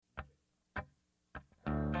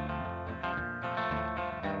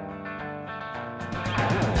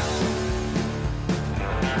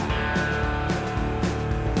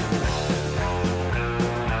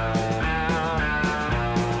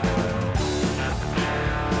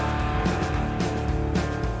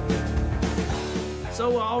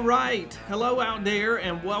So, all right. Hello out there,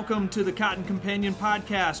 and welcome to the Cotton Companion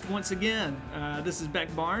podcast once again. This is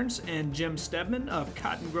Beck Barnes and Jim Steadman of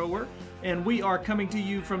Cotton Grower, and we are coming to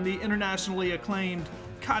you from the internationally acclaimed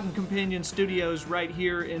Cotton Companion Studios right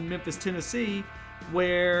here in Memphis, Tennessee,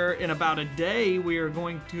 where in about a day we are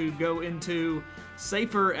going to go into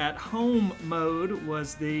Safer at Home mode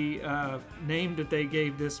was the name that they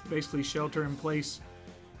gave this, basically shelter in place,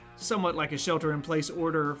 somewhat like a shelter-in-place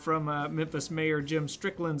order from Memphis Mayor Jim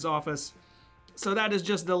Strickland's office. So that is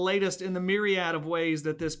just the latest in the myriad of ways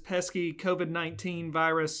that this pesky COVID-19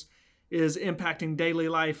 virus is impacting daily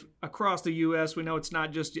life across the U.S. We know it's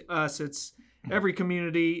not just us, it's every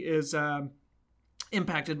community is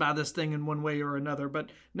impacted by this thing in one way or another.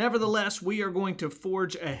 But nevertheless, we are going to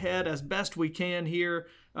forge ahead as best we can here,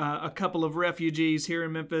 a couple of refugees here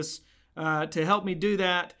in Memphis. To help me do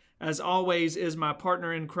that, as always, is my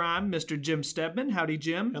partner in crime, Mr. Jim Steadman. Howdy,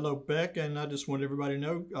 Jim. Hello, Beck, and I just want everybody to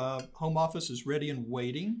know home office is ready and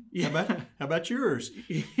waiting. Yeah. How about yours?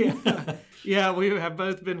 Yeah, we have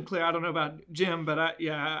both been clear. I don't know about Jim, but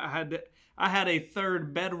I had a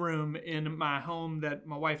third bedroom in my home that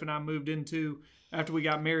my wife and I moved into after we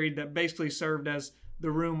got married that basically served as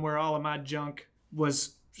the room where all of my junk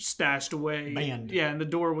was stashed away. Banned. Yeah, and the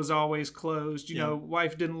door was always closed. You know,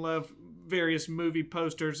 wife didn't love various movie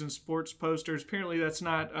posters and sports posters. Apparently that's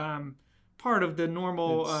not part of the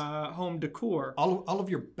normal home decor. All of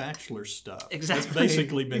your bachelor stuff. Exactly. It's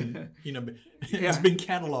basically been, it's been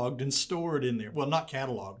cataloged and stored in there. Well, not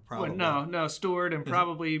cataloged, probably. Well, no, stored, and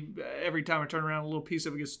probably every time I turn around, a little piece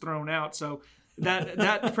of it gets thrown out. So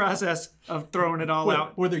that process of throwing it all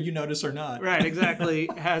out, whether you notice or not, right, exactly,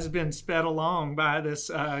 has been sped along by this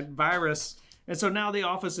virus. And so now the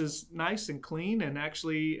office is nice and clean, and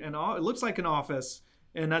actually it looks like an office.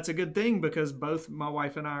 And that's a good thing because both my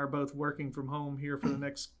wife and I are both working from home here for the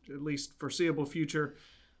next, at least foreseeable future.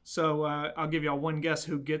 So I'll give y'all one guess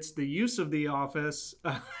who gets the use of the office.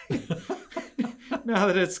 Now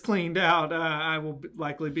that it's cleaned out, I will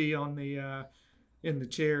likely be on the in the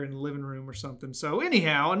chair in the living room or something. So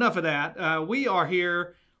anyhow, enough of that. We are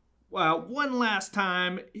here one last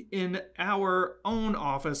time in our own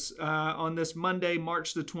office on this Monday,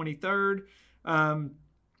 March the 23rd.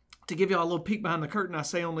 To give you all a little peek behind the curtain, I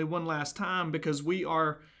say only one last time because we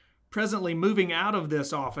are presently moving out of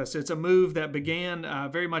this office. It's a move that began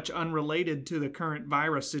very much unrelated to the current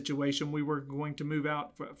virus situation. We were going to move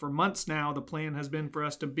out for months now. The plan has been for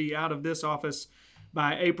us to be out of this office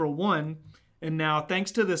by April 1. And now,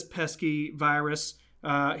 thanks to this pesky virus,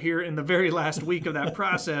 here in the very last week of that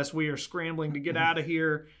process, we are scrambling to get out of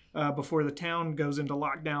here before the town goes into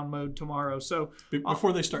lockdown mode tomorrow. So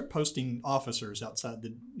before they start posting officers outside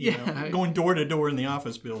going door to door in the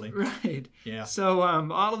office building. Right. Yeah. So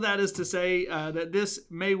all of that is to say that this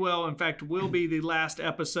may well, in fact, will be the last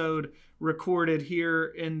episode recorded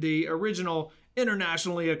here in the original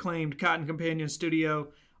internationally acclaimed Cotton Companion studio,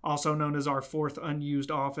 also known as our fourth unused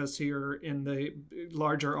office here in the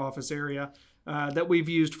larger office area that we've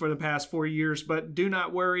used for the past 4 years. But do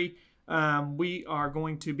not worry. We are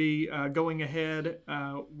going to be going ahead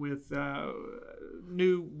with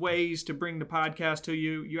new ways to bring the podcast to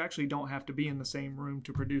you. You actually don't have to be in the same room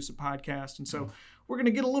to produce a podcast. And so we're going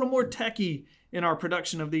to get a little more techie in our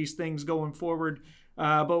production of these things going forward.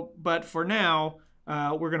 But for now,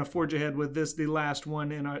 we're going to forge ahead with this, the last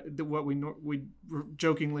one in what we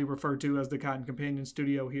jokingly refer to as the Cotton Companion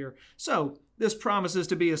studio here. So this promises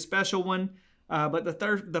to be a special one. But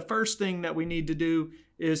the first thing that we need to do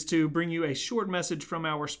is to bring you a short message from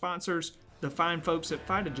our sponsors, the fine folks at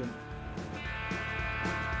Phytogen.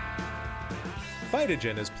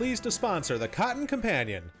 Phytogen is pleased to sponsor the Cotton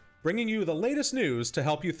Companion, bringing you the latest news to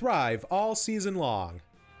help you thrive all season long.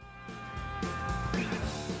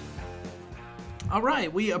 All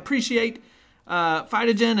right, we appreciate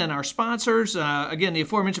Phytogen and our sponsors, again, the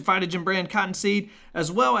aforementioned Phytogen brand cottonseed,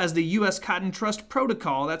 as well as the U.S. Cotton Trust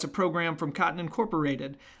Protocol. That's a program from Cotton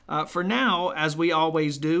Incorporated. For now, as we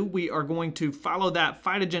always do, we are going to follow that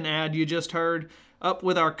Phytogen ad you just heard up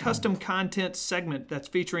with our custom content segment that's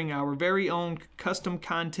featuring our very own custom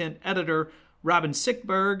content editor, Robin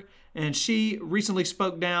Sickberg, and she recently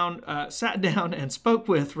sat down and spoke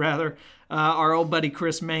with, our old buddy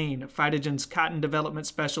Chris Main, Phytogen's cotton development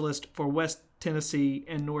specialist for West Tennessee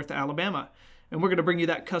and North Alabama. And we're going to bring you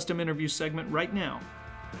that custom interview segment right now.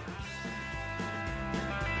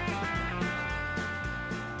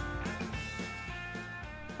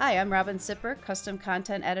 Hi, I'm Robin Sipper, Custom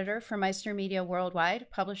Content Editor for Meissner Media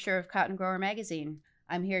Worldwide, publisher of Cotton Grower Magazine.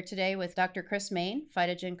 I'm here today with Dr. Chris Main,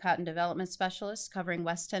 Phytogen Cotton Development Specialist covering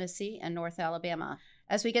West Tennessee and North Alabama.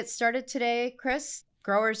 As we get started today, Chris,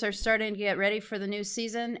 Growers are starting to get ready for the new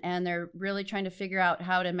season, and they're really trying to figure out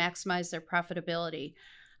how to maximize their profitability.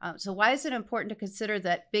 So why is it important to consider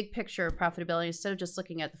that big picture of profitability instead of just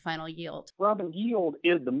looking at the final yield? Robin, yield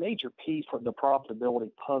is the major piece of the profitability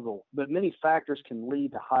puzzle, but many factors can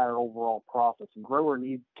lead to higher overall profits. And grower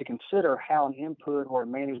needs to consider how an input or a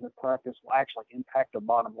management practice will actually impact their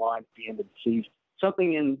bottom line at the end of the season.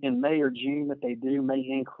 Something in May or June that they do may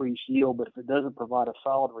increase yield, but if it doesn't provide a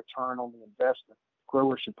solid return on the investment,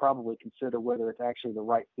 growers should probably consider whether it's actually the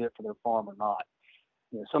right fit for their farm or not.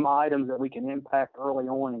 Some items that we can impact early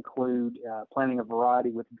on include planting a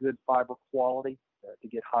variety with good fiber quality to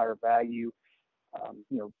get higher value,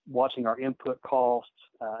 watching our input costs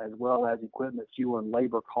as well as equipment, fuel, and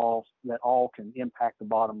labor costs that all can impact the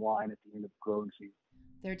bottom line at the end of the growing season.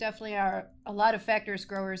 There definitely are a lot of factors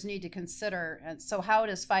growers need to consider. And so how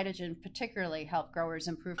does Phytogen particularly help growers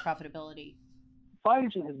improve profitability?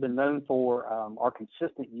 Phytogen has been known for our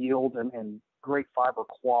consistent yield and great fiber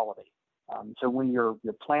quality. So when you're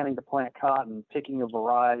planning to plant cotton, picking a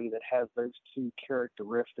variety that has those two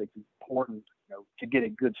characteristics is important, to get a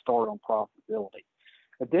good start on profitability.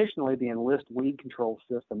 Additionally, the Enlist weed control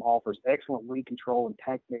system offers excellent weed control and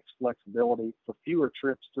tank mix flexibility for fewer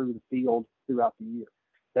trips through the field throughout the year.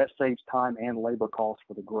 That saves time and labor costs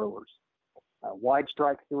for the growers. Wide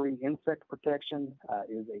Strike 3 insect protection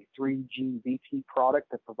is a 3G VT product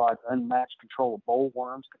that provides unmatched control of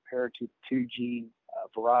bollworms compared to 2G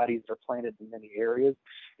varieties that are planted in many areas.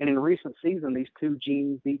 And in recent season, these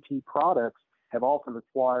 2G VT products have often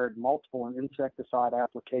required multiple insecticide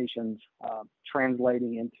applications,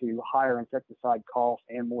 translating into higher insecticide costs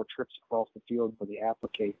and more trips across the field for the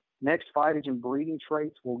applicator. Next, Phytogen breeding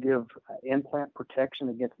traits will give in-plant protection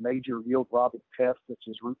against major yield-robbing pests such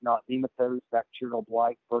as root knot nematodes, bacterial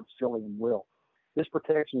blight, verticillium wilt. This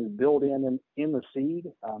protection is built in the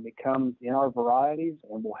seed. It comes in our varieties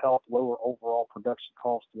and will help lower overall production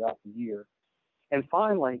costs throughout the year. And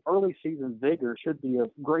finally, early season vigor should be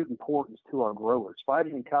of great importance to our growers.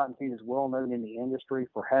 Phytogen cottonseed is well known in the industry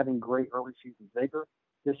for having great early season vigor.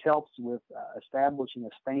 This helps with establishing a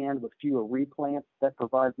stand with fewer replants. That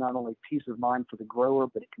provides not only peace of mind for the grower,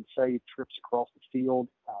 but it can save trips across the field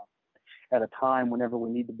at a time whenever we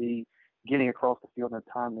need to be getting across the field in a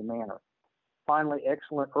timely manner. Finally,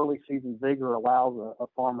 excellent early season vigor allows a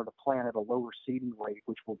farmer to plant at a lower seeding rate,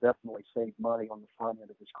 which will definitely save money on the front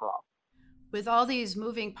end of his crop. With all these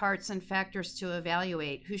moving parts and factors to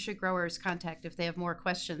evaluate, who should growers contact if they have more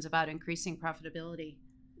questions about increasing profitability?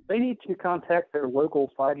 They need to contact their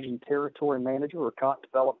local Phytogen territory manager or cotton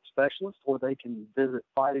development specialist, or they can visit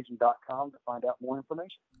phytogen.com to find out more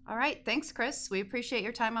information. All right. Thanks, Chris. We appreciate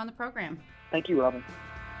your time on the program. Thank you, Robin.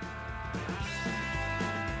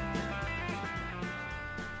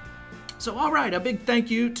 So, all right, a big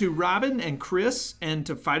thank you to Robin and Chris and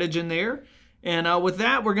to Phytogen there. And with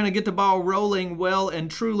that, we're going to get the ball rolling well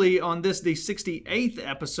and truly on this, the 68th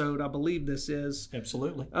episode, I believe this is.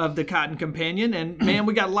 Absolutely. Of the Cotton Companion. And man,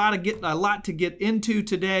 we got a lot to get into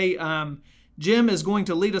today. Jim is going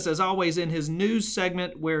to lead us, as always, in his news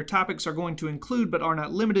segment where topics are going to include but are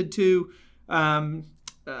not limited to.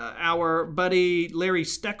 Our buddy Larry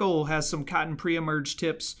Steckel has some cotton pre-emerge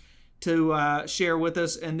tips to share with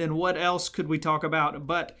us. And then what else could we talk about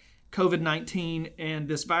but COVID-19 and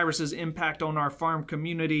this virus's impact on our farm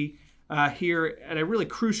community here at a really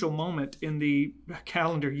crucial moment in the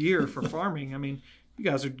calendar year for farming. I mean, you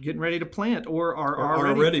guys are getting ready to plant or are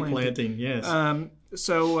already planting. Yes. This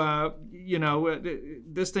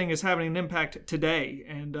thing is having an impact today.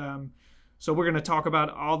 And so we're going to talk about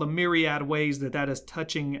all the myriad ways that is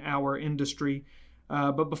touching our industry.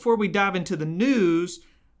 But before we dive into the news,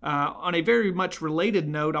 on a very much related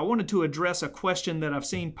note, I wanted to address a question that I've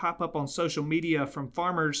seen pop up on social media from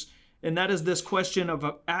farmers, and that is this question of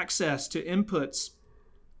access to inputs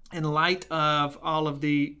in light of all of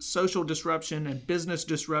the social disruption and business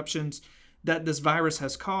disruptions that this virus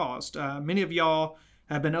has caused. Many of y'all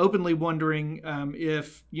have been openly wondering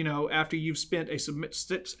if, after you've spent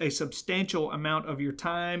a substantial amount of your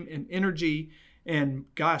time and energy and,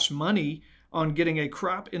 money on getting a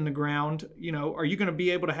crop in the ground, are you going to be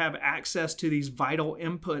able to have access to these vital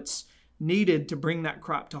inputs needed to bring that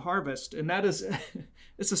crop to harvest? And that is,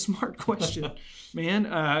 it's a smart question, man.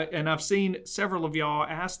 And I've seen several of y'all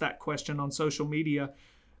ask that question on social media.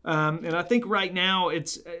 And I think right now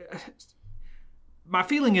it's, my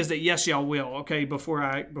feeling is that yes, y'all will, okay, before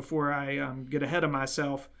I get ahead of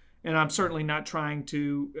myself. And I'm certainly not trying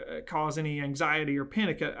to cause any anxiety or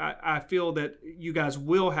panic. I feel that you guys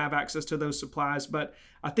will have access to those supplies. But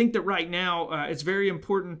I think that right now it's very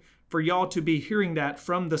important for y'all to be hearing that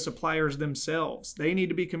from the suppliers themselves. They need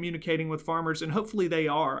to be communicating with farmers, and hopefully they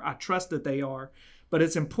are. I trust that they are. But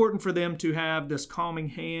it's important for them to have this calming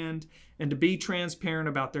hand and to be transparent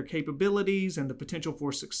about their capabilities and the potential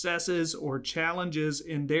for successes or challenges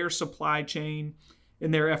in their supply chain,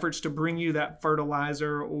 in their efforts to bring you that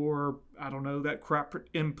fertilizer or, I don't know, that crop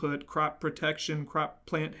input, crop protection, crop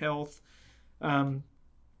plant health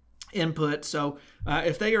input. So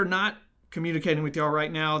if they are not communicating with y'all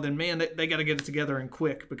right now, then man, they got to get it together and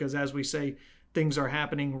quick, because as we say, things are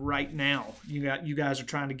happening right now. You guys are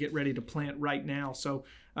trying to get ready to plant right now. So,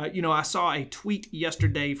 I saw a tweet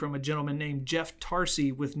yesterday from a gentleman named Jeff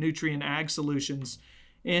Tarsi with Nutrien Ag Solutions,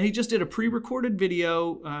 and he just did a pre-recorded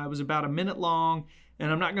video. It was about a minute long, and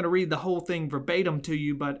I'm not going to read the whole thing verbatim to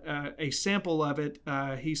you, but a sample of it.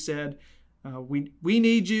 He said, we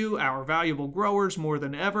need you, our valuable growers, more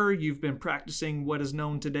than ever. You've been practicing what is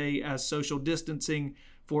known today as social distancing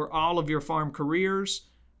for all of your farm careers.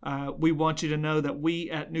 We want you to know that we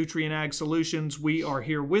at Nutrien Ag Solutions, we are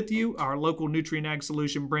here with you. Our local Nutrien Ag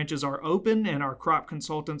Solution branches are open, and our crop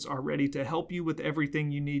consultants are ready to help you with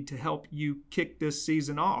everything you need to help you kick this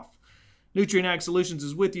season off. Nutrien Ag Solutions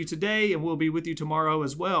is with you today, and we'll be with you tomorrow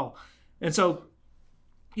as well. And so,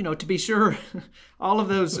 to be sure, all of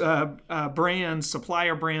those brands,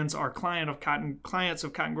 supplier brands, are clients of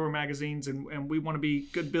Cotton Grower magazines, and we want to be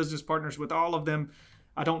good business partners with all of them.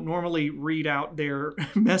 I don't normally read out their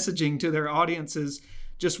messaging to their audiences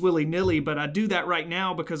just willy-nilly, but I do that right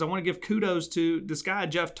now because I want to give kudos to this guy,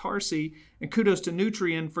 Jeff Tarsi, and kudos to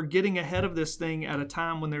Nutrien for getting ahead of this thing at a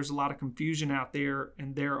time when there's a lot of confusion out there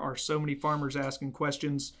and there are so many farmers asking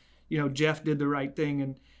questions. Jeff did the right thing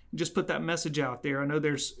and just put that message out there. I know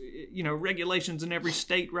there's, regulations in every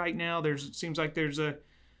state right now. It seems like there's a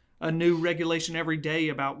new regulation every day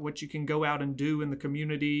about what you can go out and do in the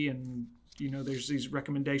community, and there's these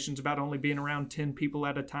recommendations about only being around 10 people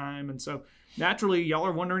at a time. And so naturally, y'all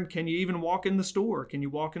are wondering, can you even walk in the store? Can you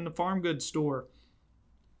walk in the farm goods store?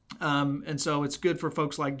 And so it's good for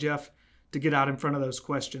folks like Jeff to get out in front of those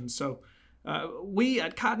questions. So we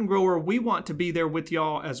at Cotton Grower, we want to be there with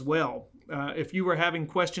y'all as well. If you are having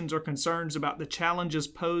questions or concerns about the challenges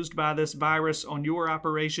posed by this virus on your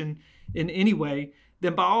operation in any way,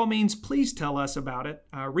 then by all means, please tell us about it.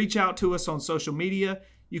 Reach out to us on social media.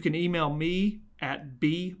 You can email me at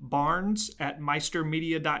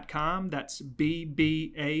bbarnes@meistermedia.com. That's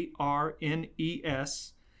BBARNES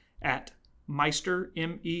at Meister,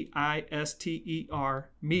 MEISTER,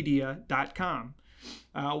 media.com.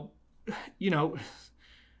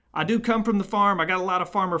 I do come from the farm. I got a lot of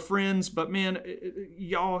farmer friends, but man,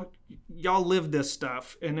 y'all live this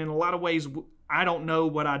stuff. And in a lot of ways, I don't know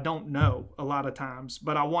what I don't know a lot of times,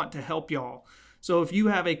 but I want to help y'all. So if you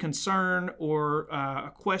have a concern or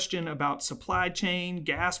a question about supply chain,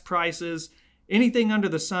 gas prices, anything under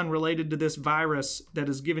the sun related to this virus that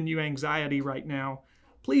is giving you anxiety right now,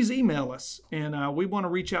 please email us. And we want to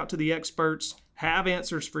reach out to the experts, have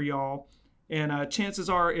answers for y'all. And chances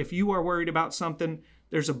are, if you are worried about something,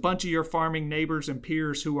 there's a bunch of your farming neighbors and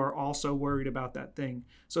peers who are also worried about that thing.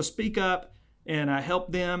 So speak up and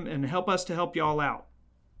help them and help us to help y'all out.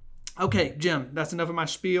 Okay, Jim, that's enough of my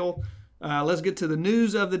spiel. Let's get to the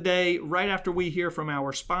news of the day right after we hear from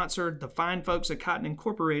our sponsor, the fine folks at Cotton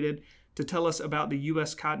Incorporated, to tell us about the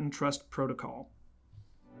U.S. Cotton Trust Protocol.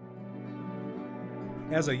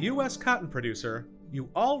 As a U.S. cotton producer,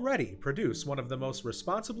 you already produce one of the most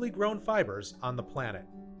responsibly grown fibers on the planet.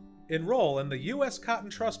 Enroll in the U.S.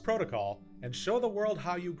 Cotton Trust Protocol and show the world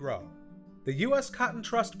how you grow. The U.S. Cotton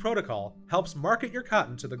Trust Protocol helps market your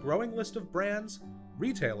cotton to the growing list of brands,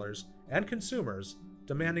 retailers, and consumers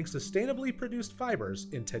demanding sustainably produced fibers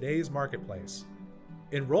in today's marketplace.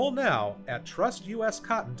 Enroll now at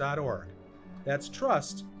trustuscotton.org. That's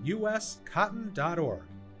trustuscotton.org.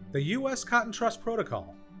 The U.S. Cotton Trust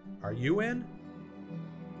Protocol. Are you in?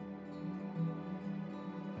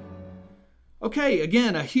 Okay,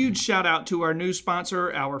 again, a huge shout out to our new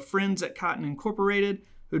sponsor, our friends at Cotton Incorporated,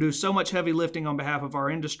 who do so much heavy lifting on behalf of our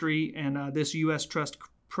industry, and this U.S.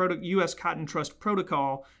 Cotton Trust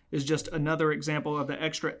Protocol is just another example of the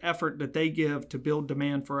extra effort that they give to build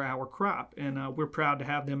demand for our crop, and we're proud to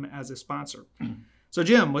have them as a sponsor. So,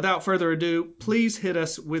 Jim, without further ado, please hit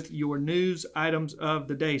us with your news items of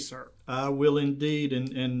the day, sir. I will indeed,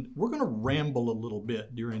 and we're going to ramble a little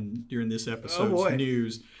bit during this episode's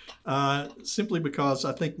news, simply because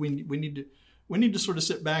I think we need to sort of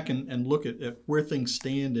sit back and look at where things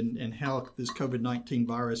stand and how this COVID-19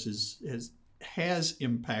 virus has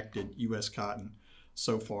impacted U.S. cotton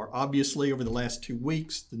so far. Obviously, over the last 2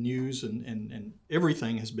 weeks, the news and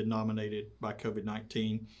everything has been dominated by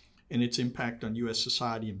COVID-19. and its impact on U.S.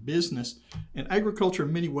 society and business. And agriculture,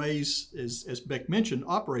 in many ways, as Beck mentioned,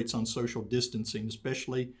 operates on social distancing,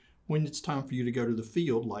 especially when it's time for you to go to the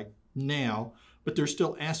field, like now. But there's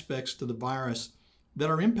still aspects to the virus that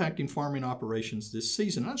are impacting farming operations this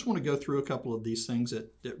season. I just want to go through a couple of these things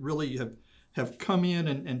that really have come in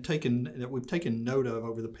and that we've taken note of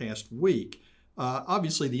over the past week.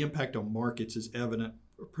 Obviously, the impact on markets is evident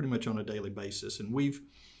pretty much on a daily basis, and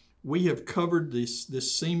we have covered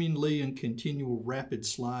this seemingly and continual rapid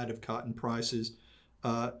slide of cotton prices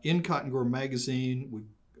in Cotton Grower Magazine.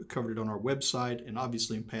 We've covered it on our website and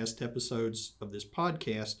obviously in past episodes of this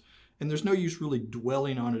podcast. And there's no use really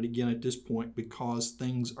dwelling on it again at this point because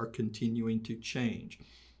things are continuing to change.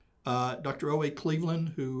 Dr. O.A.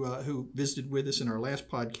 Cleveland, who visited with us in our last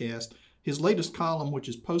podcast, his latest column, which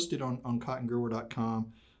is posted on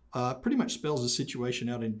cottongrower.com, pretty much spells the situation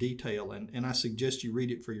out in detail, and I suggest you read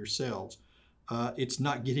it for yourselves. It's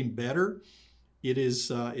not getting better.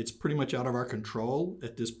 It's pretty much out of our control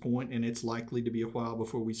at this point, and it's likely to be a while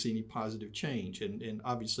before we see any positive change. And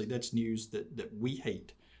obviously that's news that we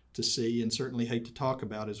hate to see and certainly hate to talk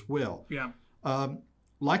about as well. Yeah.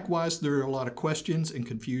 Likewise, there are a lot of questions and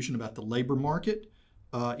confusion about the labor market,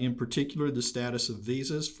 in particular the status of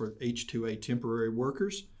visas for H-2A temporary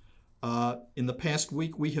workers. In the past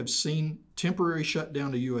week, we have seen temporary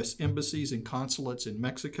shutdown to U.S. embassies and consulates in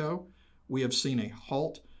Mexico. We have seen a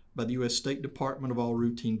halt by the U.S. State Department of all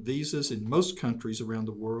routine visas in most countries around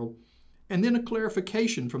the world, and then a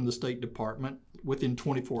clarification from the State Department within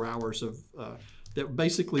 24 hours of that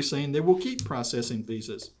basically saying they will keep processing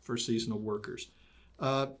visas for seasonal workers.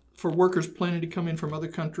 For workers planning to come in from other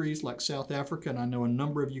countries like South Africa, and I know a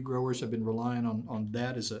number of you growers have been relying on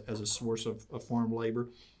that as a source of farm labor.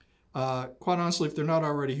 Quite honestly, if they're not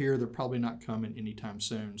already here, they're probably not coming anytime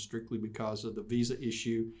soon, strictly because of the visa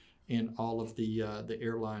issue and all of the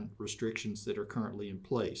airline restrictions that are currently in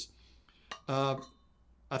place.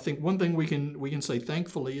 I think one thing we can say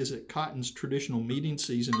thankfully is that cotton's traditional meeting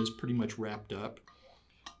season is pretty much wrapped up.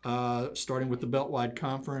 Starting with the Beltwide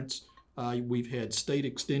Conference, we've had state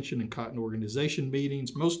extension and cotton organization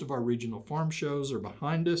meetings. Most of our regional farm shows are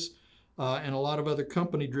behind us, and a lot of other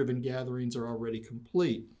company-driven gatherings are already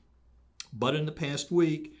complete. But in the past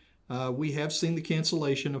week, we have seen the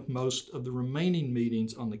cancellation of most of the remaining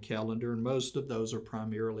meetings on the calendar, and most of those are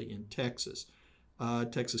primarily in Texas.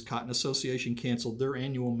 Texas Cotton Association canceled their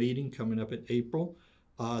annual meeting coming up in April,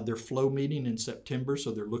 their flow meeting in September,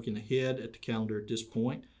 so they're looking ahead at the calendar at this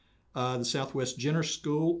point. The Southwest Ginner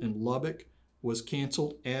School in Lubbock was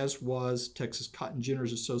canceled, as was Texas Cotton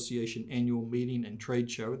Ginners Association annual meeting and trade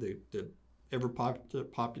show, the ever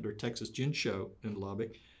popular Texas Gin Show in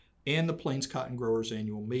Lubbock, and the Plains Cotton Growers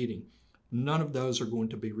annual meeting. None of those are going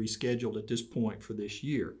to be rescheduled at this point for this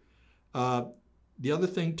year. The other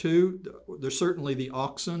thing, too, there's certainly the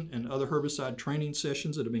auxin and other herbicide training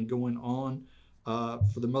sessions that have been going on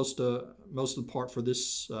for the most of the part for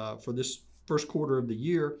this first quarter of the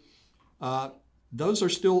year. Those are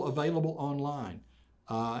still available online.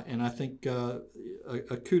 And I think a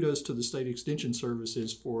kudos to the State Extension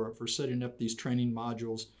Services for setting up these training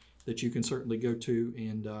modules that you can certainly go to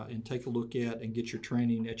and take a look at and get your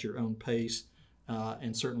training at your own pace,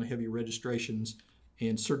 and certainly have your registrations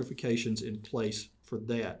and certifications in place for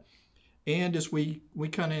that. And as we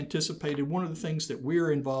kind of anticipated, one of the things that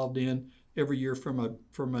we're involved in every year from a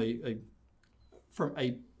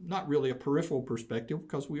not really a peripheral perspective,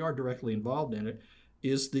 because we are directly involved in it,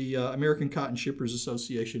 is the American Cotton Shippers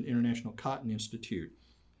Association International Cotton Institute,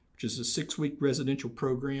 which is a 6-week residential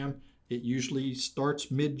program. It usually starts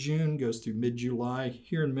mid-June, goes through mid-July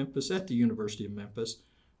here in Memphis at the University of Memphis.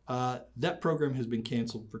 That program has been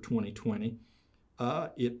canceled for 2020.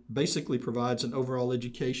 It basically provides an overall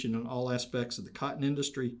education on all aspects of the cotton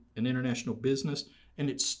industry and international business, and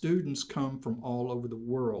its students come from all over the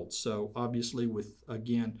world. So obviously with,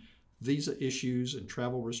 again, visa issues and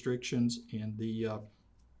travel restrictions and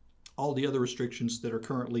all the other restrictions that are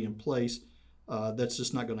currently in place, that's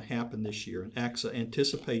just not going to happen this year. And ACSA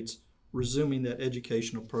anticipates resuming that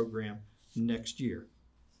educational program next year.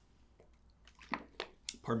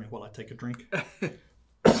 Pardon me while I take a drink.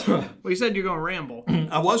 Well, you said you're going to ramble.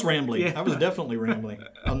 I was rambling. Yeah. I was definitely rambling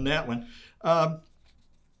on that one.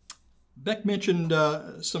 Beck mentioned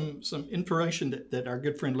some information that our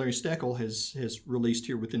good friend Larry Steckel has released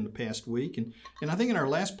here within the past week. And I think in our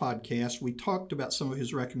last podcast, we talked about some of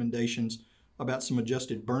his recommendations about some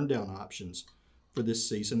adjusted burn down options for this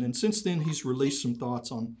season. And since then, he's released some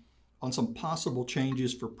thoughts on some possible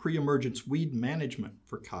changes for pre-emergence weed management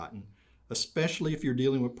for cotton, especially if you're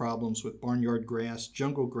dealing with problems with barnyard grass,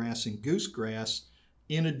 jungle grass, and goose grass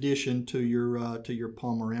in addition to your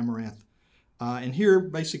Palmer Amaranth. And here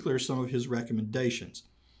basically are some of his recommendations.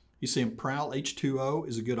 He's saying Prowl H2O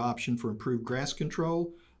is a good option for improved grass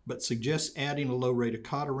control, but suggests adding a low rate of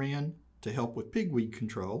Cotoran to help with pigweed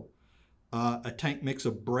control. A tank mix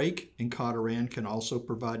of Break and Cotoran can also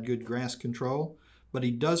provide good grass control, but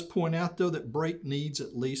he does point out, though, that Break needs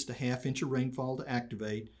at least a half-inch of rainfall to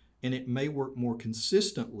activate, and it may work more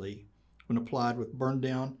consistently when applied with burn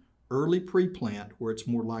down early pre-plant where it's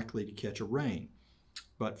more likely to catch a rain.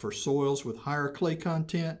 But for soils with higher clay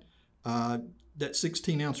content, that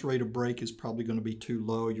 16-ounce rate of Break is probably going to be too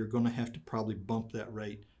low. You're going to have to probably bump that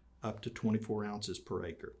rate up to 24 ounces per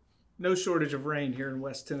acre. No shortage of rain here in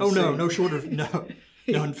West Tennessee. Oh, no shortage. No.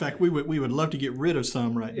 In fact, we would love to get rid of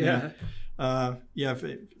some right now.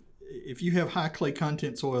 If you have high clay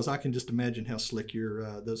content soils, I can just imagine how slick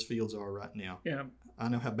those fields are right now. Yeah. I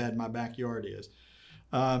know how bad my backyard is.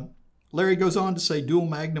 Larry goes on to say Dual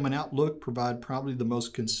Magnum and Outlook provide probably the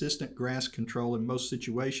most consistent grass control in most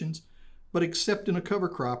situations, but except in a cover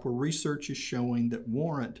crop where research is showing that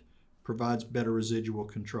Warrant provides better residual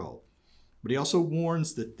control. But he also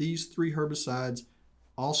warns that these 3 herbicides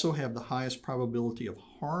also have the highest probability of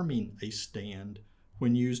harming a stand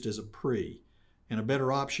when used as a pre, and a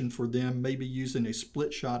better option for them may be using a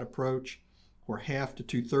split shot approach where half to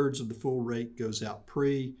 2/3 of the full rate goes out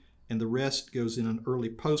pre and the rest goes in an early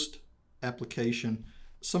post application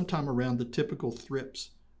sometime around the typical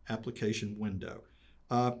thrips application window.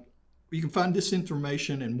 You can find this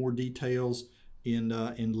information and more details in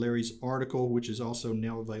Larry's article, which is also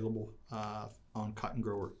now available on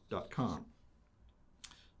cottongrower.com.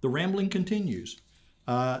 The rambling continues,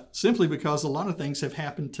 simply because a lot of things have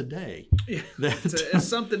happened today. Yeah, it's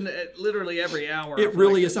something that literally every hour. It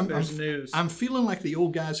really is. There's news. I'm feeling like the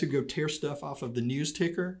old guys who go tear stuff off of the news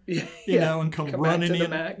ticker, you know, and come running in,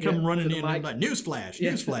 like newsflash,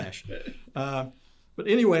 newsflash. But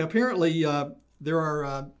anyway, apparently there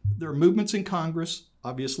are movements in Congress,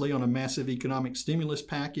 obviously, on a massive economic stimulus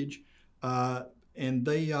package. And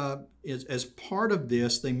they, as part of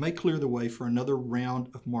this, they may clear the way for another round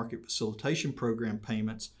of market facilitation program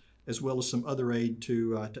payments, as well as some other aid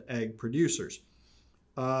to ag producers.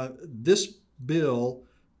 This bill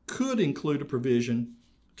could include a provision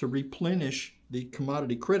to replenish the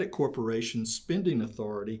Commodity Credit Corporation's spending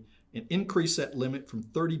authority and increase that limit from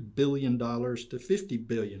 $30 billion to $50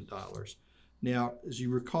 billion. Now, as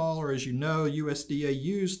you recall, or as you know, USDA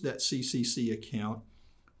used that CCC account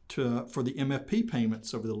for the MFP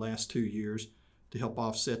payments over the last 2 years to help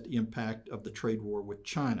offset the impact of the trade war with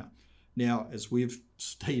China. Now, as we've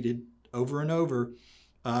stated over and over,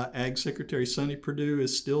 Ag Secretary Sonny Perdue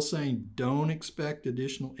is still saying don't expect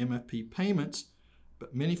additional MFP payments,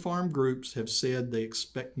 but many farm groups have said they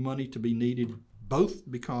expect money to be needed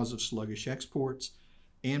both because of sluggish exports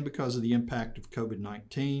and because of the impact of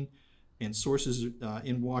COVID-19. And sources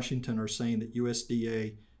in Washington are saying that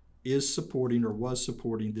USDA is supporting or was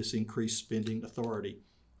supporting this increased spending authority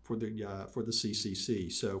for the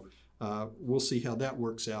CCC. So we'll see how that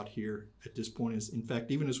works out here at this point. In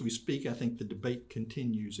fact, even as we speak, I think the debate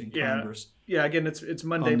continues in Congress. Yeah, again, it's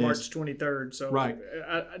Monday, March 23rd. So right.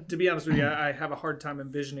 To be honest with you, I have a hard time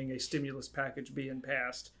envisioning a stimulus package being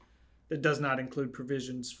passed that does not include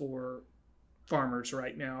provisions for farmers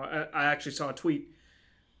right now. I actually saw a tweet,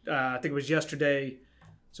 I think it was yesterday.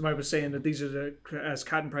 Somebody was saying that these are as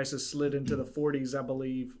cotton prices slid into the 40s, I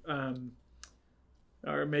believe.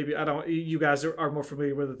 Or maybe, you guys are more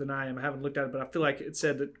familiar with it than I am. I haven't looked at it, but I feel like it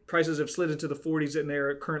said that prices have slid into the 40s and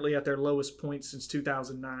they're currently at their lowest point since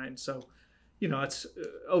 2009. So, it's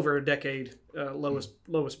over a decade,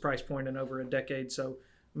 lowest price point in over a decade. So,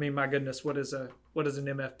 I mean, my goodness, what is an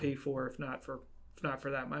MFP for if not for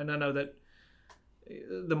that? And I know that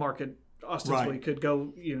the market ostensibly could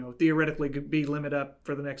go, theoretically could be limit up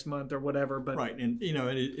for the next month or whatever. But right, and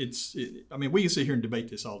I mean, we can sit here and debate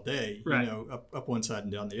this all day, right. Up one side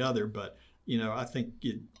and down the other. But I think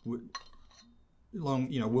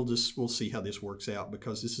we'll see how this works out,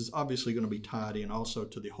 because this is obviously going to be tied in also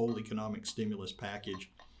to the whole economic stimulus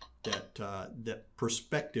package that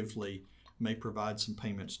prospectively may provide some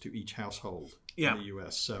payments to each household in the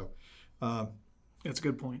U.S. So that's a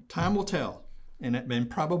good point. Time will tell. And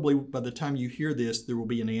probably by the time you hear this, there will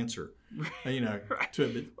be an answer, right. to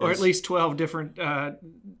it. Or at least 12 different,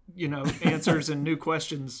 answers and new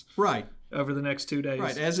questions. Right. Over the next 2 days.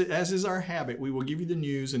 Right. As is our habit, we will give you the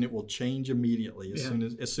news, and it will change immediately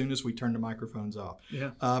as soon as we turn the microphones off. Yeah.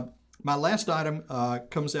 My last item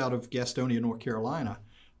comes out of Gastonia, North Carolina.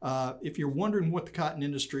 If you're wondering what the cotton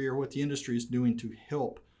industry or what the industry is doing to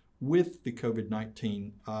help with the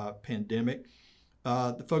COVID-19 pandemic,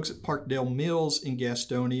 the folks at Parkdale Mills in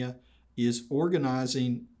Gastonia is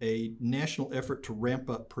organizing a national effort to ramp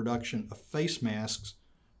up production of face masks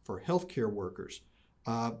for healthcare workers.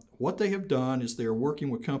 What they have done is they are working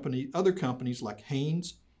with other companies like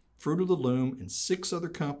Hanes, Fruit of the Loom, and 6 other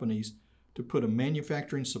companies to put a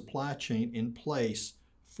manufacturing supply chain in place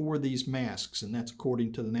for these masks, and that's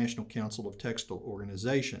according to the National Council of Textile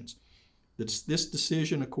Organizations. This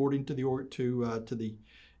decision, according to the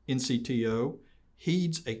NCTO,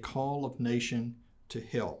 heeds a call of nation to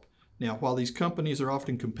help. Now, while these companies are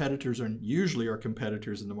often competitors and usually are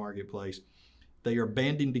competitors in the marketplace, they are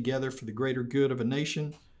banding together for the greater good of a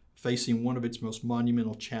nation facing one of its most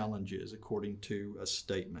monumental challenges, according to a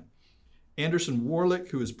statement. Anderson Warlick,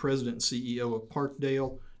 who is president and CEO of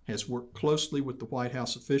Parkdale, has worked closely with the White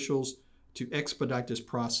House officials to expedite this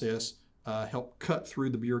process, help cut through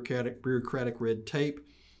the bureaucratic red tape,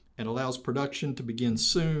 and allows production to begin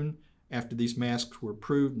soon after these masks were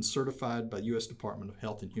approved and certified by the U.S. Department of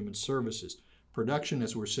Health and Human Services. Production,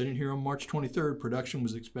 as we're sitting here on March 23rd, production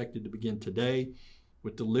was expected to begin today,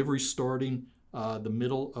 with delivery starting the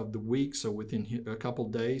middle of the week, so within a couple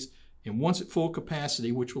days. And once at full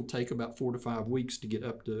capacity, which will take about 4 to 5 weeks to get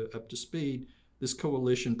up to speed, this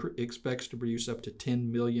coalition expects to produce up to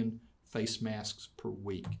 10 million face masks per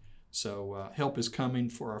week. So help is coming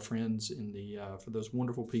for our friends for those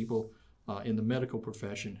wonderful people in the medical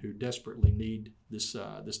profession who desperately need this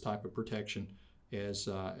type of protection as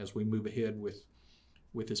we move ahead with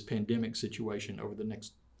this pandemic situation over the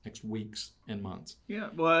next weeks and months. Yeah,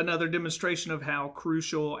 well, another demonstration of how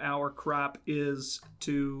crucial our crop is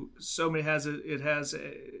to so many. It has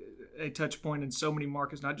a touch point in so many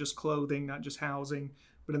markets, not just clothing, not just housing,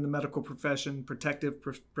 but in the medical profession, protective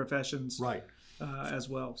professions, right, as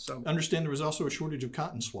well. So understand there was also a shortage of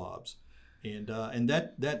cotton swabs, and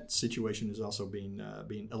that situation is also being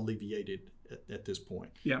alleviated at this point.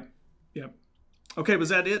 Yeah. Okay, was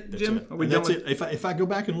that it, Jim? That's it. If I go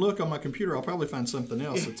back and look on my computer, I'll probably find something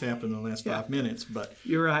else that's happened in the last 5 minutes. But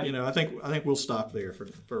you're right. I think we'll stop there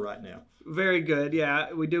for right now. Very good.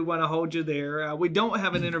 Yeah, we do want to hold you there. We don't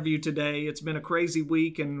have an interview today. It's been a crazy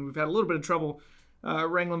week, and we've had a little bit of trouble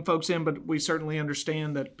wrangling folks in, but we certainly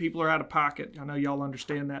understand that people are out of pocket. I know y'all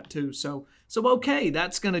understand that too. So okay,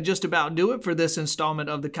 that's going to just about do it for this installment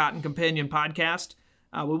of the Cotton Companion podcast.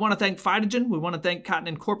 We want to thank Phytogen. We want to thank Cotton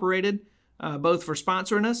Incorporated, both for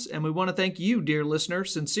sponsoring us, and we want to thank you, dear listener,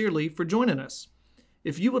 sincerely for joining us.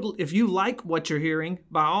 If you like what you're hearing,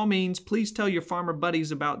 by all means, please tell your farmer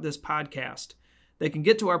buddies about this podcast. They can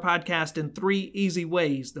get to our podcast in 3 easy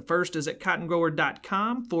ways. The first is at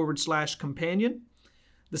cottongrower.com/companion.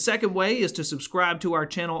 The second way is to subscribe to our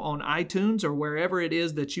channel on iTunes or wherever it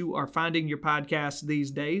is that you are finding your podcasts these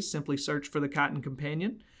days. Simply search for the Cotton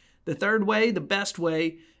Companion. The third way, the best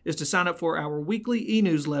way, is to sign up for our weekly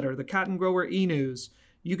e-newsletter, the Cotton Grower e-news.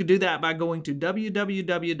 You can do that by going to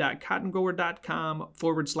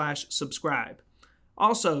www.cottongrower.com/subscribe.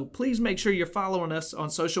 Also, please make sure you're following us on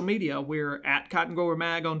social media. We're at Cotton Grower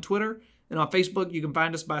Mag on Twitter, and on Facebook you can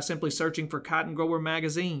find us by simply searching for Cotton Grower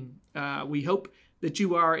Magazine. We hope that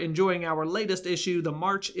you are enjoying our latest issue, the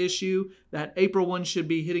March issue. That April one should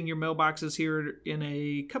be hitting your mailboxes here in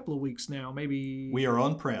a couple of weeks now, maybe. We are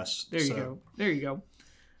on press. There you go.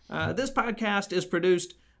 This podcast is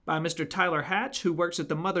produced by Mr. Tyler Hatch, who works at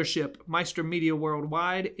the mothership Meister Media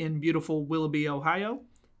Worldwide in beautiful Willoughby, Ohio.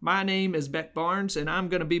 My name is Beck Barnes, and I'm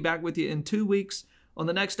going to be back with you in 2 weeks on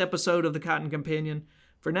the next episode of the Cotton Companion.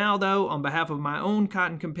 For now, though, on behalf of my own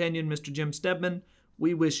Cotton Companion, Mr. Jim Steadman,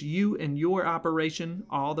 we wish you and your operation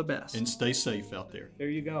all the best. And stay safe out there. There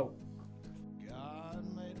you go. God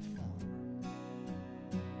made a farmer.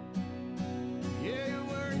 Yeah, he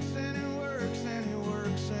works and he works and he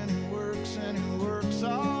works and he works and he works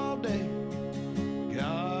all day.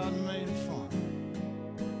 God made a farmer.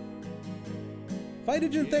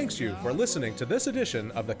 Phytogen thanks you for listening to this edition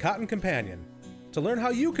of the Cotton Companion. To learn how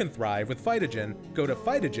you can thrive with Phytogen, go to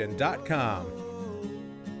phytogen.com.